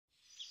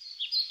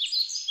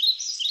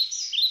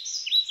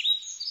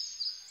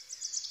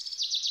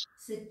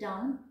Sit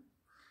down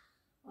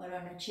or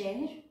on a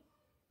chair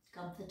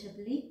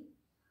comfortably.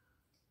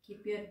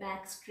 Keep your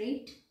back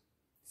straight.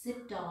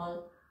 Sit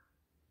tall.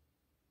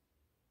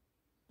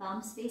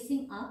 Palms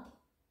facing up.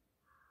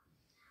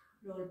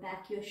 Roll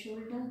back your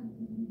shoulder.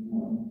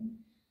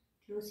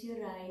 Close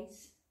your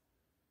eyes.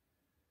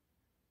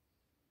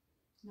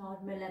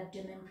 Normal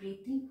abdomen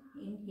breathing.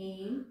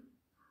 Inhale.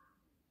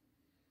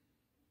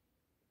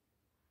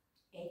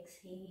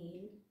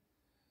 Exhale.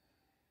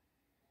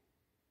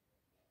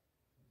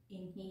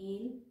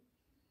 Inhale.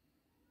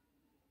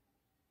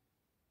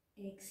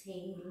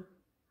 Exhale.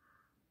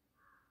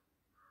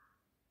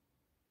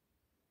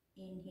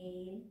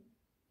 Inhale.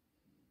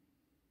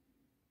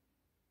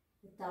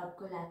 Without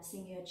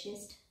collapsing your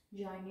chest,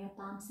 join your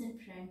palms in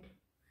front.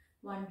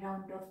 One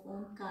round of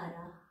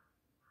Omkara.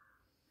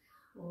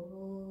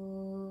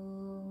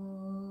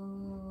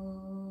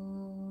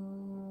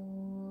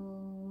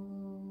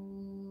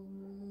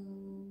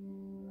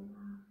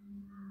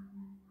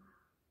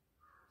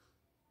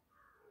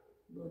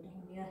 Go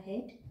down your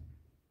head.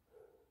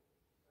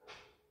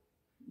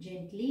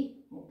 Gently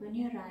open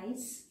your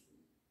eyes.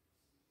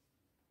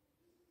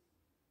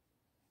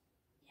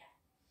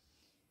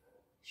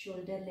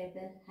 Shoulder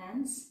level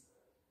hands.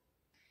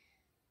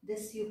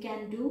 This you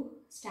can do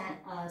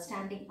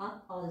standing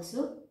up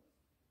also.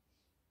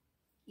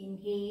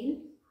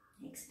 Inhale,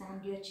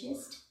 expand your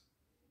chest.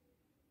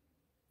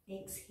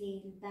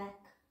 Exhale back.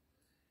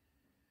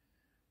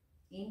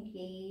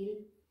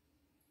 Inhale.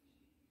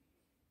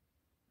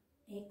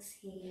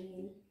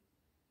 Exhale.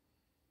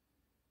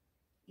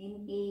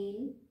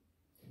 Inhale.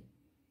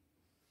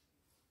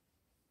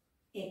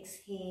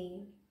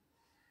 Exhale.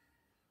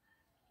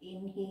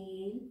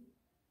 Inhale.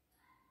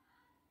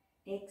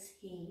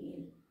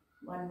 Exhale.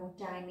 One more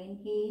time.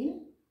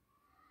 Inhale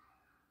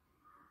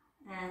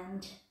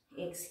and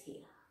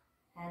exhale.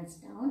 Hands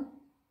down.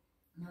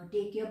 Now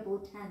take your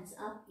both hands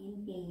up.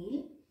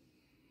 Inhale.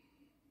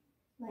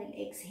 While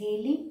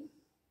exhaling,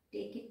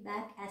 take it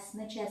back as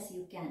much as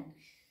you can.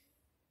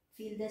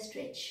 Feel the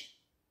stretch.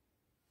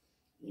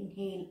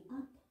 Inhale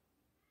up.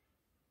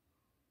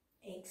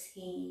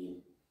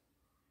 Exhale.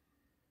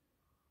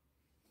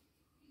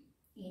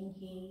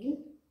 Inhale.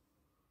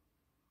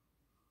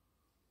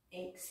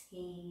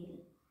 Exhale.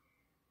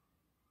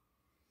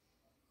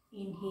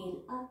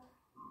 Inhale up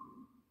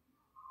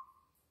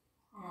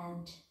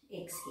and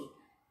exhale.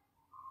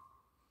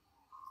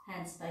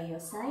 Hands by your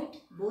side,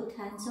 both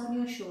hands on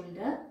your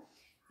shoulder,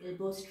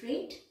 elbow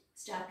straight.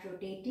 Start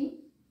rotating.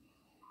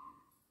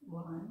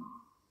 1,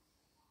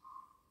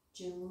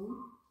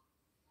 2,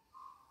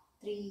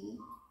 3,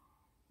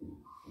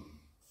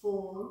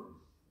 4,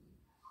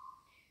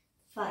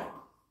 5.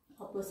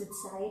 Opposite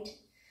side.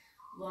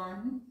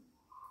 1,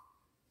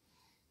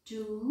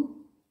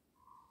 2,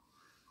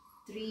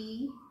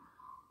 3,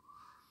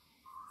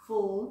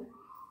 4,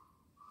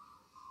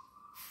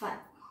 5.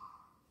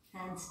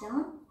 Hands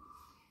down.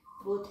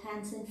 Both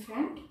hands in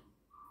front.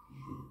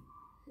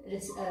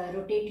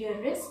 Rotate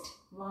your wrist.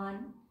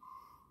 1,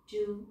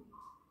 2,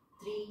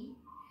 3,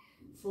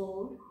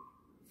 4,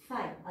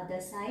 5.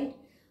 Other side.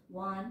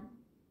 1,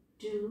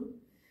 2,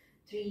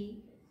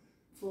 3,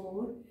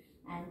 4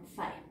 and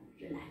 5.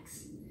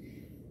 Relax.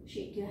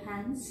 Shake your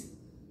hands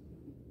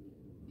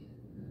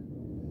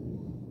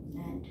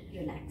and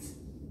relax.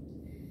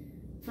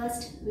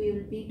 First we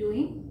will be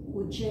doing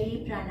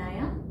Ujjayi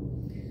Pranayam.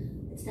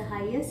 It's the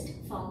highest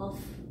form of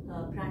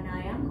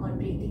pranayam or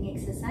breathing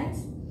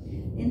exercise.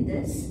 In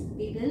this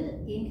we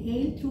will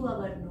inhale through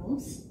our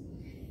nose,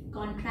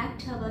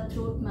 contract our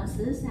throat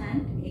muscles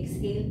and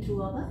exhale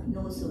through our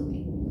nose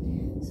only.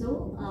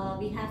 So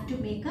we have to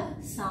make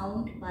a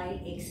sound while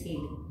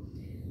exhaling.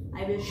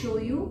 I will show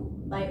you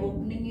by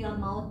opening your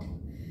mouth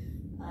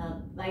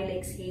while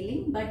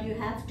exhaling, but you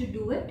have to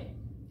do it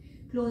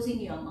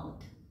closing your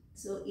mouth.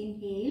 So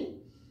inhale.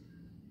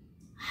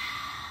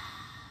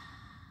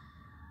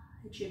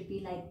 It should be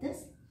like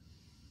this.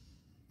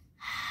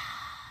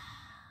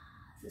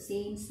 So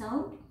same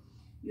sound.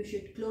 You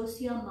should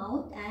close your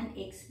mouth and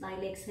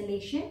while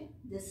exhalation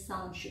this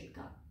sound should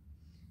come.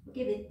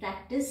 Okay, with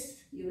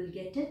practice you will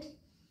get it.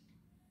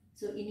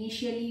 So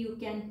initially you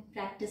can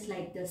practice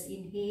like this.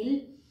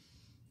 Inhale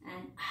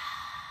and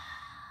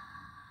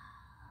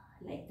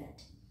like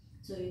that.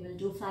 So you will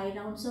do 5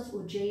 rounds of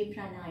Ujjayi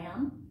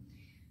Pranayam.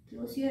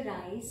 Close your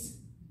eyes,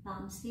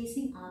 palms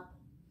facing up,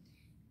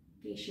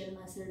 facial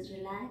muscles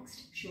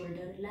relaxed,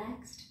 shoulder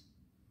relaxed,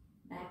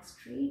 back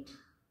straight.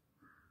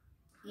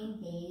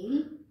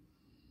 Inhale.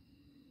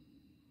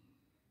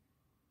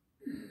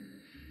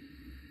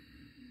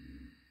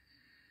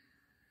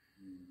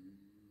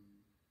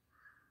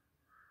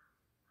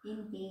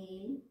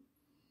 Inhale.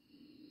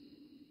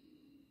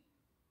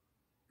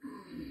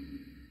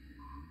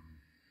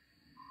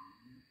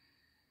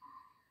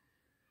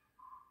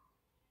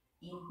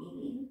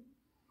 Inhale.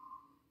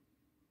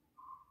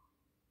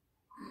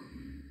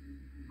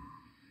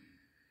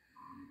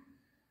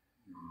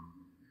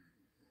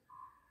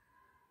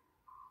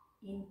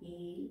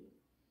 Inhale.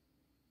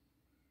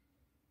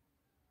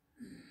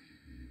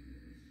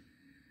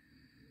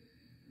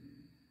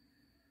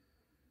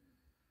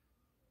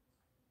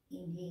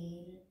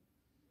 Inhale.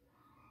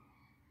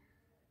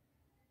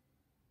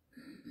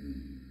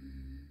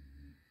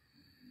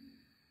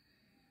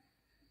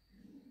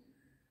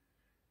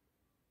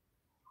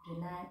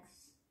 Relax.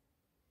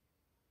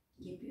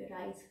 Keep your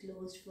eyes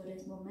closed for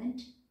a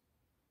moment.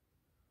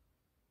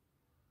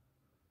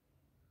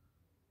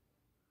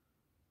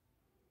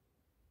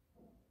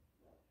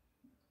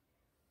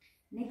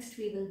 Next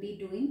we will be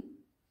doing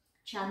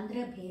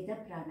Chandra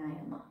Bheda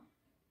Pranayama.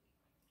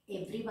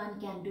 Everyone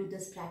can do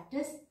this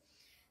practice,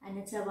 and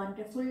it's a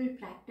wonderful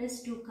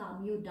practice to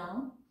calm you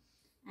down,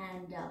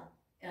 and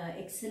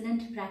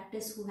excellent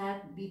practice who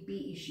have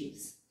BP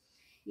issues.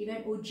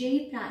 Even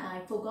Ujjayi,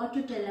 I forgot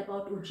to tell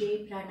about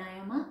Ujjayi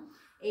Pranayama.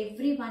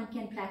 Everyone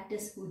can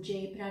practice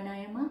Ujjayi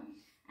Pranayama,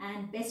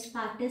 and best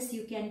part is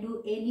you can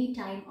do any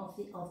time of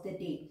the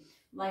day,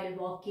 while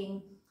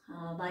walking,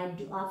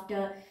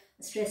 after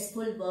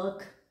stressful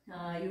work,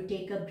 you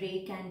take a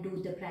break and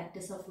do the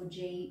practice of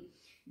Ujjayi.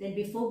 Then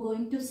before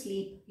going to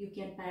sleep, you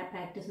can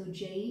practice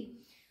Ujjayi.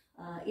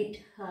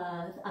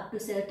 Up to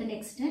certain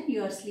extent,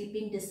 your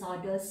sleeping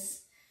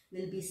disorders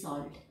will be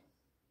solved.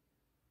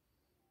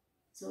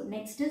 So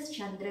next is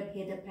Chandra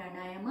Bheda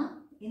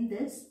Pranayama. In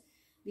this,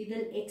 we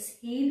will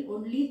exhale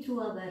only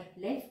through our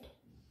left,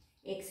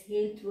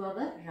 exhale through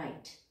our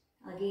right.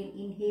 Again,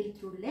 inhale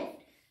through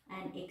left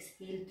and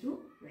exhale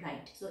through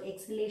right. So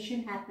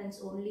exhalation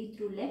happens only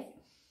through left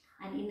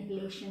and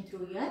inhalation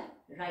through your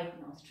right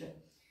nostril.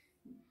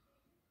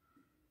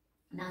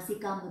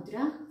 Nasika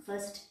Mudra,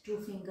 first two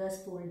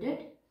fingers folded.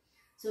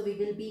 So we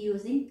will be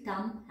using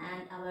thumb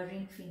and our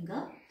ring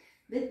finger.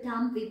 With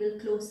thumb we will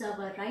close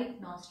our right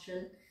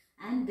nostril,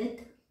 and with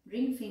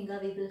ring finger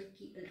we will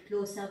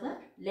close our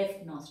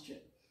left nostril.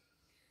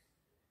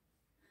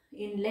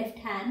 In left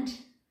hand,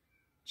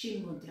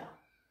 Chin Mudra.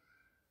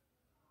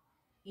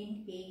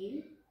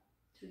 Inhale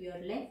through your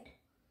left.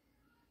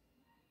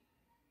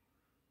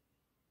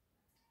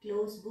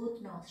 Close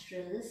both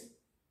nostrils.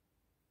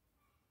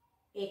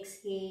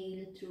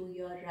 Exhale through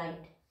your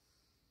right.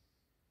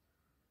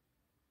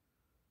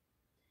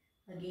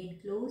 Again,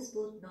 close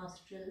both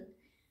nostrils.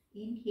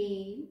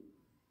 Inhale.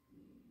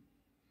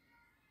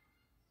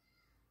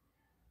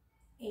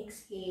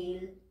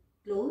 Exhale.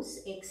 Close.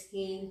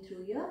 Exhale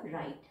through your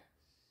right.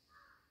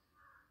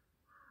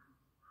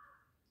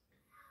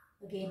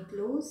 Again,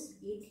 close.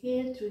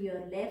 Inhale through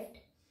your left.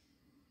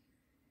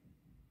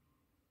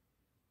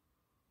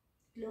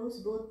 Close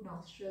both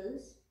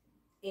nostrils.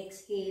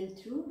 Exhale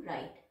through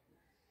right.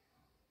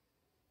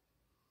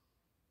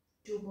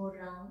 Two more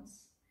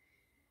rounds.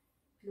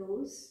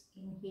 Close.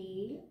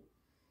 Inhale.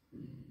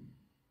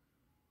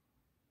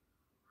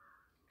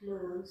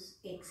 Close.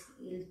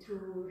 Exhale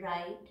through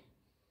right.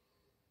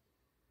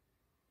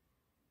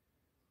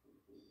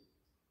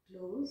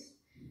 Close.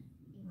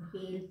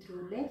 Inhale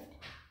through left.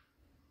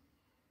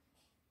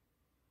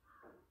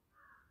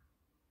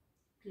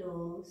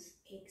 Close.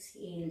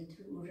 Exhale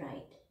through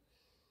right.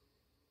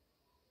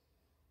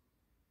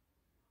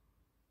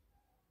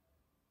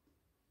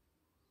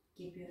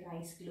 Keep your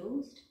eyes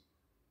closed.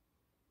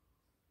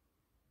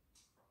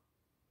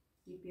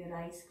 Keep your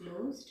eyes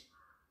closed.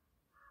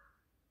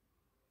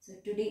 So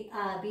today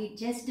we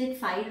just did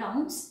 5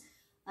 rounds.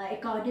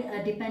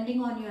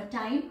 Depending on your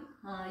time,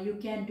 you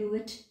can do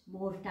it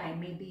more time,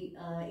 maybe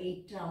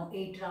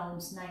 8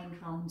 rounds, 9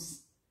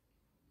 rounds.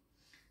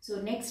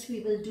 So next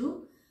we will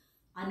do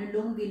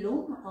Anulom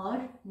Vilom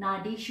or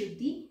Nadi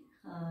Shuddhi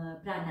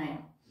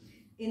Pranayama.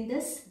 In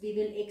this we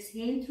will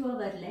exhale through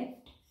our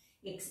left,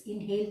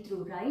 inhale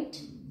through right,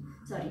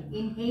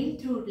 inhale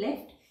through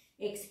left,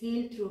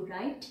 exhale through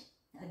right,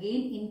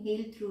 again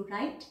inhale through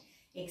right,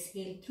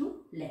 exhale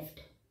through left.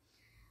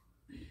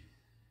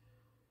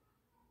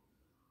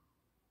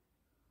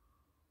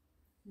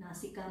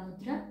 Nasika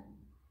Mudra.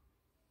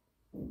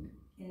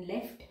 In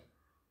left,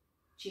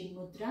 Chin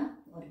Mudra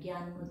or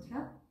Gyan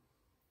Mudra.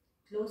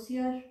 Close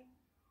your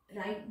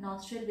right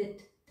nostril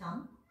with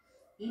thumb.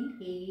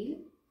 Inhale.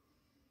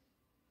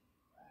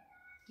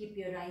 Keep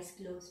your eyes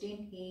closed.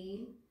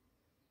 Inhale.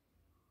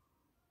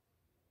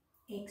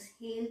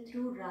 Exhale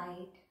through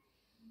right.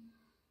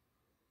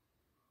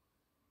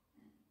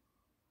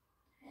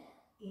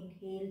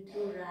 Inhale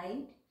through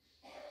right.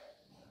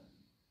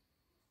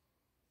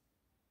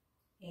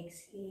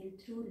 Exhale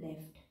through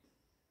left.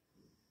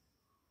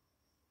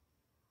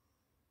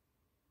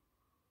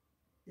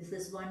 This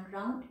is 1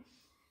 round.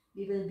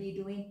 We will be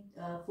doing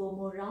 4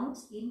 more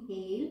rounds.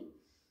 Inhale.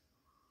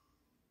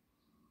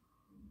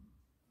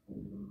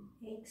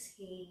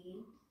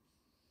 Exhale.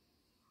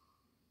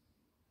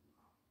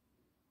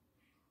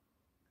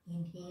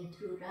 Inhale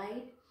through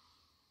right.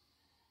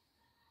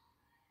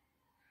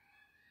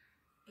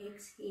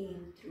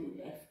 Exhale through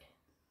left.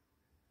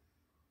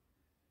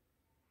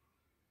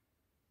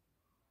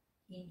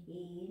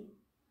 Inhale.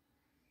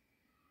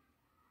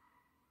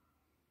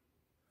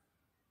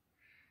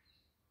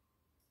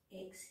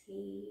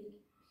 Exhale.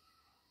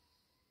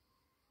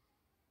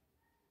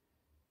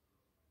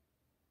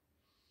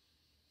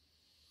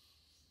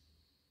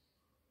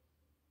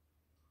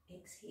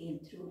 Exhale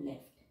through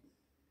left.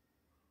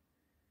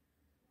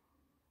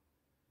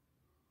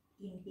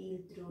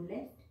 Inhale through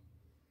left.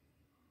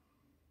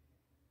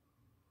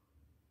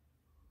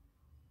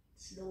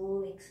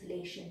 Slow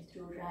exhalation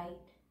through right.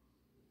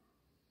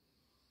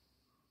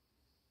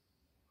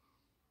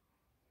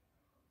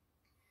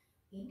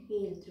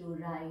 Inhale through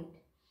right.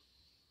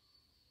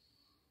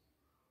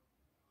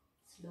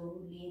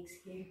 Slowly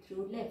exhale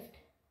through left.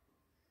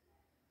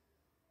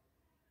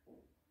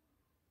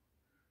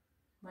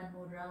 One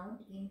more round.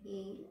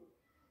 Inhale.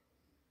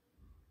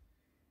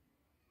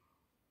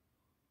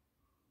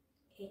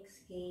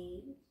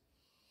 Exhale.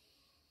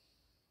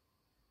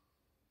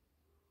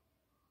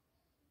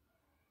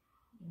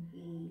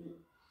 Inhale.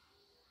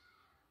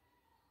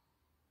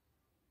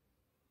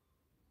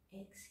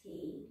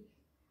 Exhale.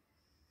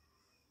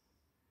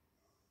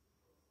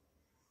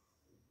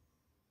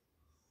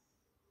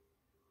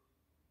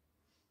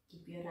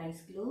 Keep your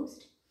eyes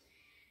closed.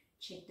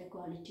 Check the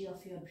quality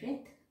of your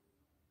breath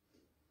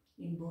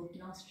in both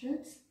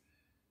nostrils.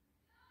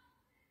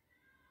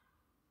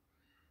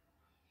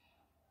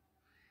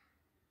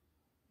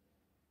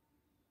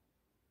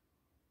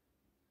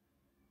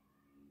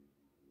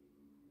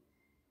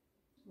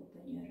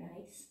 Open your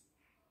eyes.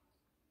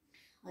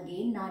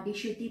 Again, Nadi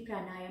Shuddhi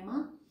Pranayama.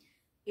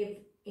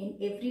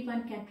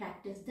 Everyone can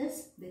practice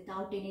this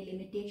without any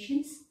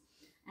limitations,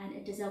 and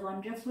it is a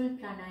wonderful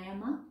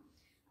pranayama.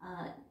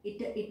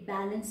 It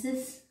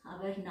balances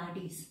our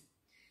nadis.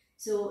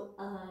 So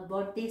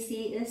what they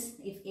say is,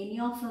 if any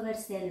of our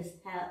cells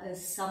have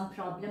some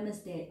problem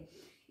is there,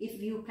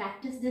 if you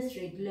practice this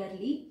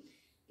regularly,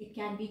 it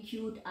can be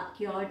cured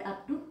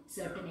up to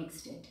certain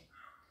extent.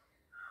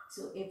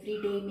 So every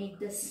day make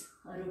this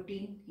a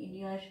routine in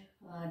your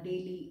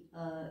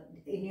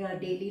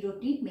daily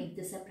routine. Make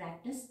this a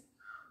practice.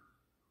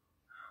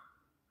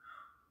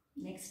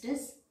 Next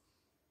is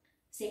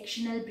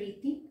sectional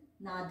breathing,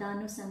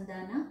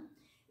 Nadanusandhana.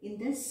 In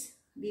this,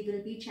 we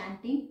will be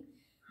chanting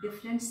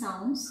different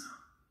sounds,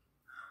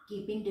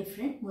 keeping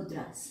different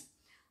mudras.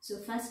 So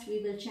first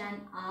we will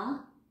chant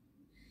A,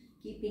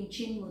 keeping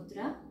Chin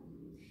mudra.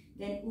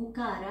 Then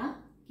Ukara,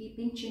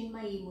 keeping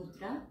Chinmayi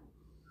mudra.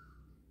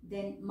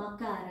 Then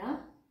Makara,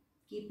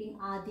 keeping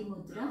Adi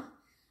mudra.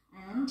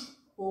 And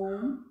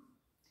Om,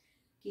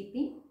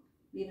 we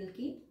will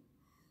keep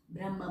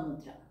Brahma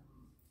mudra.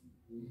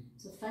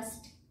 So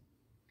first,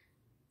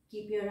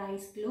 keep your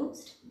eyes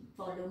closed.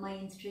 Follow my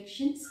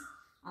instructions.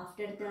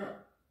 After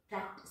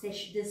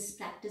this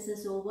practice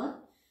is over,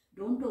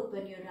 don't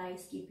open your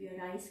eyes. Keep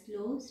your eyes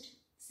closed.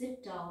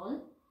 Sit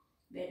tall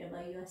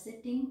wherever you are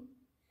sitting.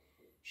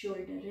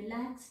 Shoulder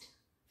relaxed.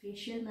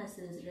 Facial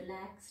muscles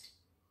relaxed.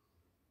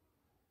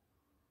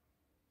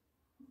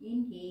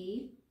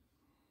 Inhale.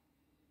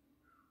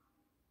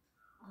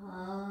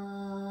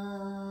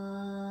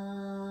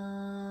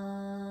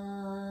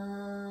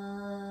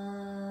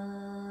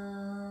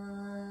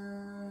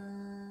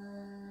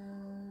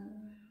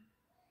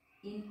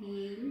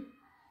 Inhale.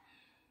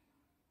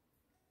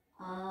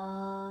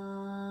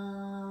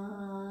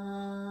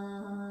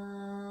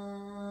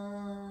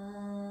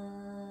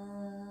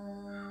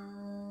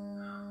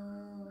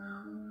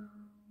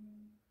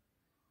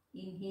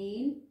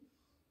 Inhale.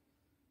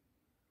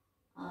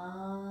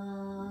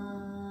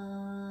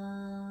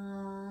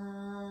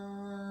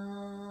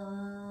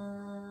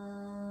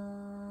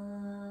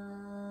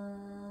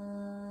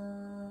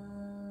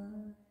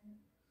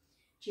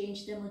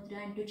 Change the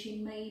mudra into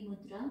Chinmayi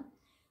mudra.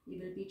 We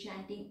will be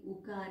chanting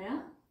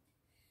Ukara,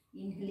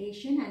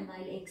 inhalation, and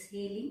while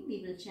exhaling,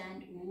 we will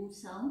chant Oo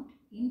sound.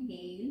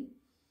 Inhale.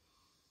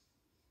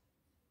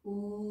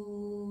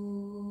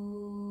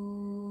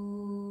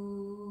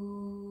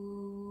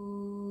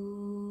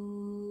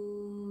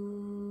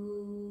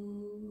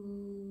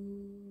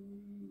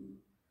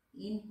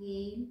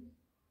 Inhale.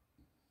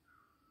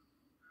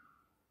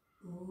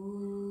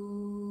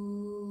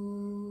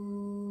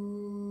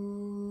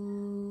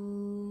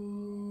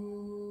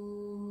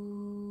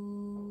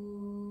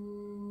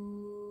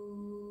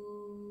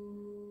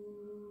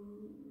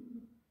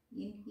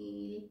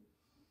 Inhale.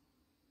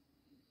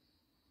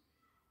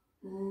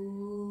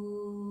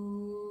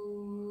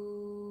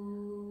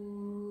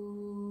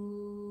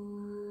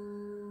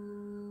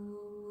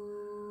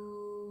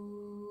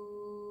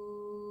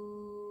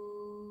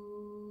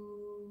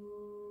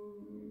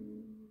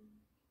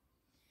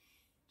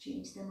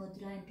 Change the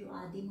mudra into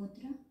Adi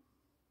mudra.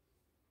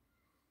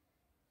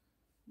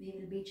 We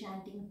will be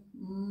chanting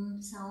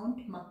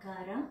sound,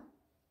 Makara.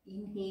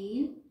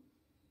 Inhale.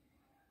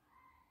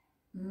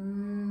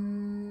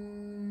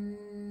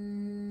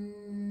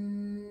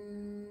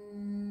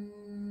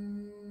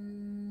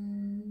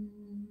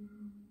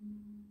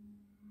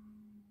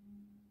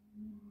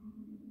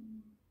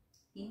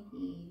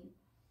 Inhale.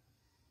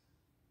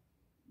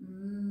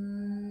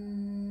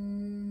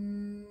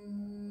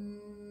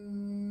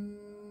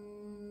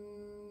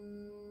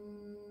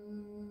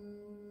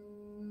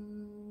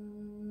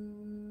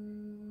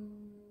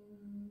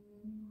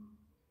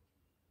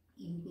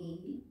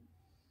 Inhale.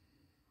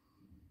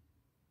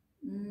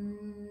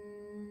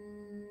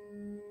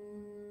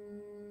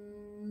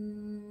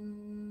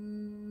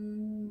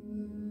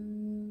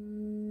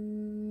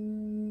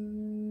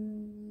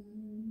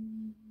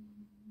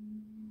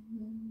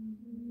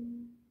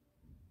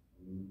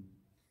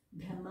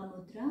 Brahma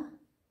Mudra.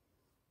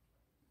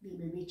 We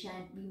will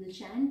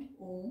chant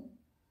Om.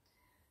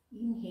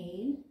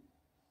 Inhale.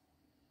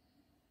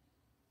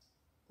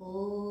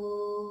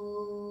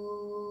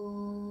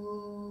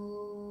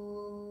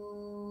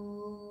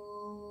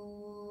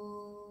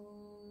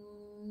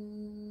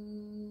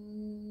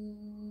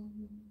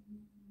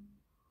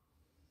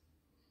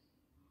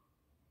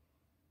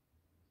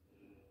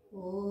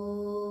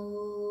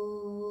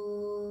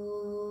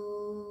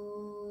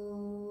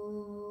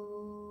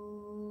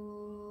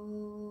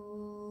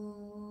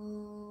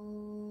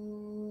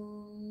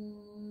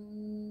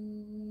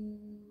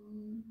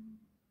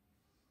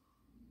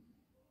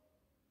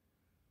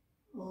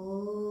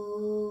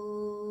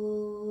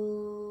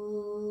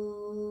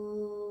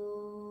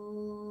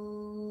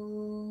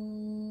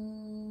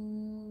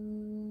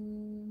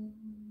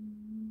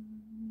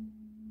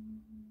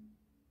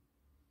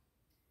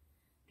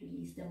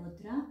 Release the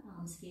mudra,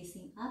 arms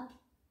facing up.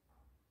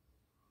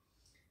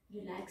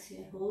 Relax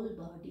your whole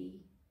body.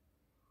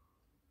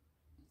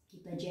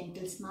 Keep a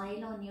gentle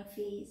smile on your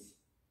face.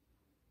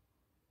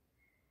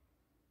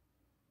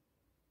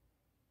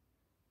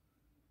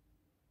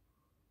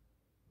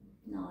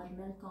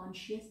 Normal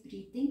conscious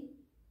breathing.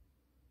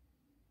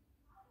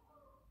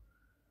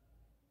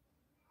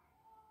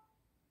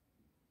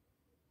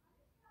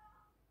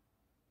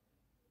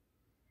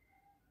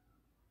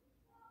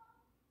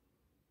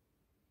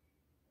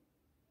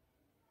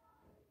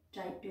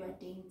 Try to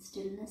attain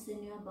stillness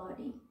in your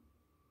body.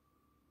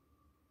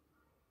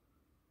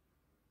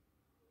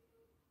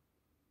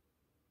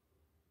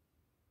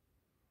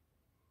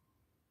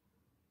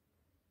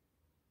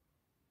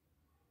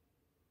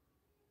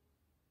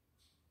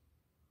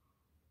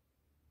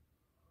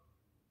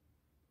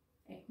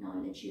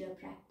 Acknowledge your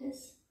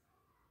practice.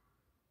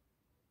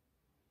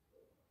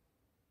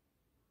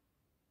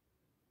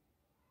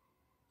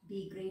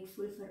 Be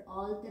grateful for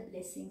all the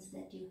blessings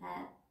that you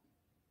have.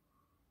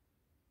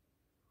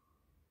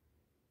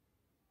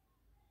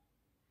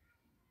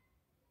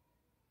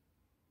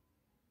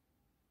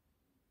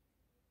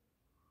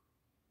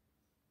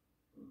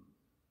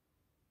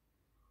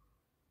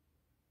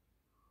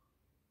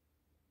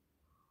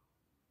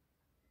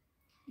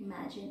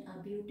 Imagine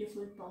a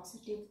beautiful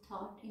positive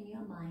thought in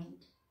your mind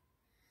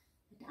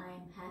that I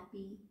am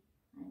happy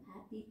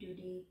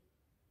today,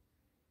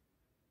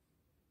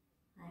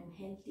 I am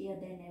healthier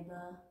than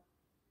ever.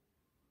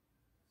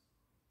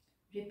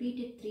 Repeat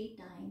it 3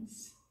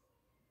 times.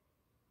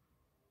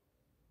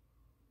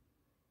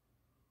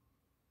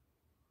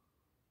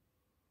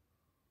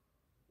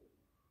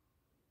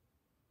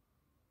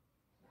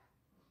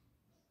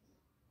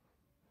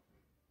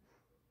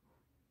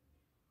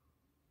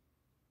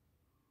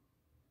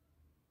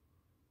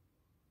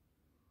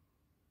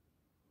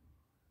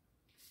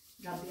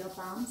 Rub your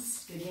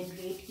palms to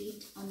generate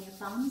heat on your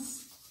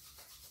palms.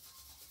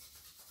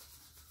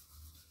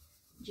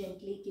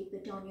 Gently keep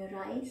it on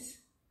your eyes,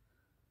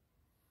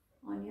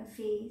 on your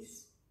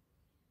face.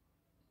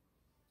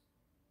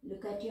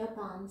 Look at your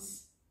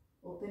palms.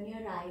 Open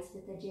your eyes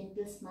with a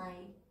gentle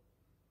smile.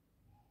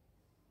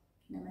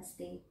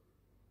 Namaste.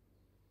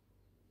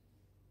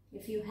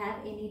 If you have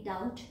any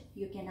doubt,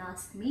 you can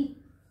ask me.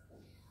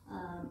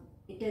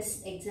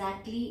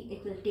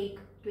 It will take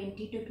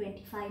 20 to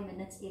 25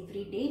 minutes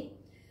every day.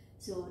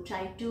 So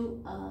try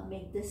to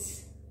make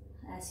this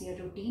as your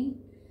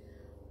routine.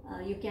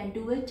 You can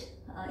do it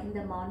in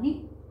the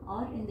morning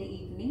or in the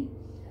evening.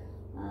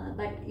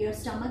 But your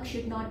stomach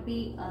should not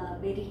be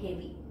very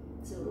heavy.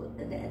 So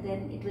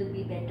then it will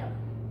be better.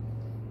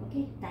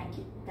 Okay, thank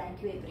you.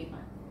 Thank you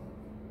everyone.